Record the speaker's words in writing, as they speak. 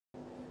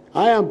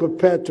I am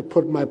prepared to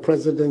put my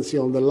presidency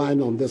on the line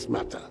on this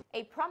matter.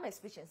 A promise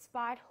which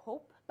inspired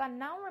hope, but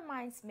now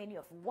reminds many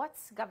of what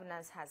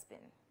governance has been.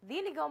 The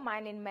illegal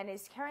mining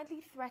menace currently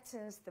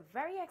threatens the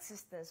very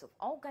existence of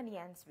all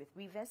Ghanaians, with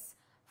rivers,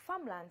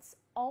 farmlands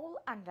all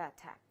under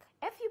attack.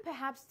 If you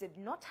perhaps did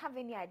not have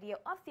any idea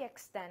of the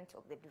extent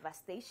of the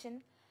devastation,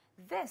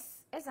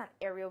 this is an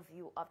aerial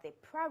view of the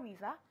Pra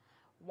River,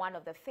 one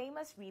of the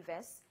famous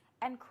rivers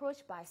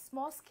encroached by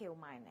small-scale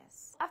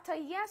miners. After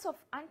years of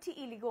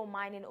anti-illegal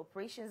mining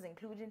operations,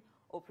 including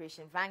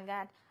Operation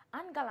Vanguard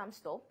and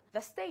Galamsey,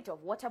 the state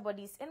of water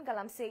bodies in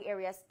Galamsey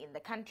areas in the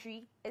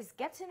country is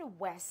getting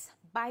worse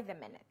by the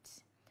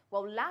minute.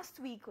 Well, last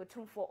week,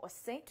 Otumfuo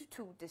Osei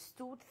Tutu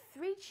distilled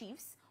 3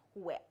 chiefs who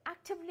were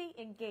actively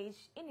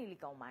engaged in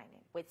illegal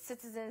mining. With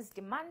citizens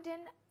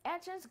demanding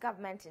urgent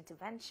government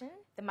intervention,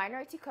 the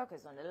Minority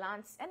Caucus on the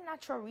Lands and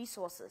Natural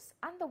Resources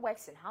and the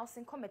Works and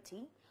Housing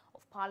Committee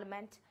of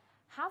Parliament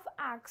have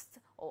asked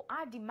or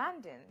are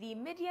demanding the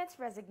immediate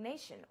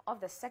resignation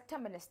of the Sector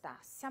Minister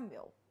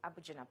Samuel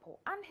Abujanapo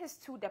and his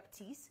 2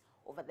 deputies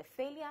over the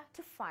failure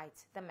to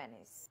fight the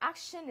menace.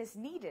 Action is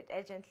needed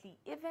urgently,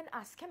 even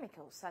as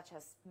chemicals such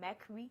as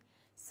mercury,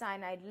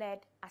 cyanide,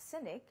 lead,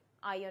 arsenic,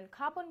 iron,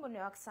 carbon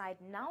monoxide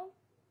now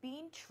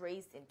being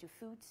traced into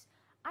foods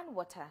and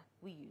water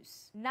we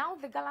use. Now,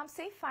 the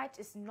Galamsey fight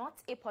is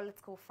not a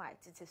political fight.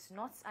 It is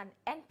not an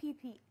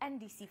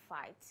NPP-NDC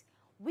fight.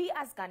 We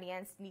as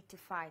Ghanaians need to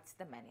fight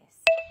the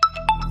menace.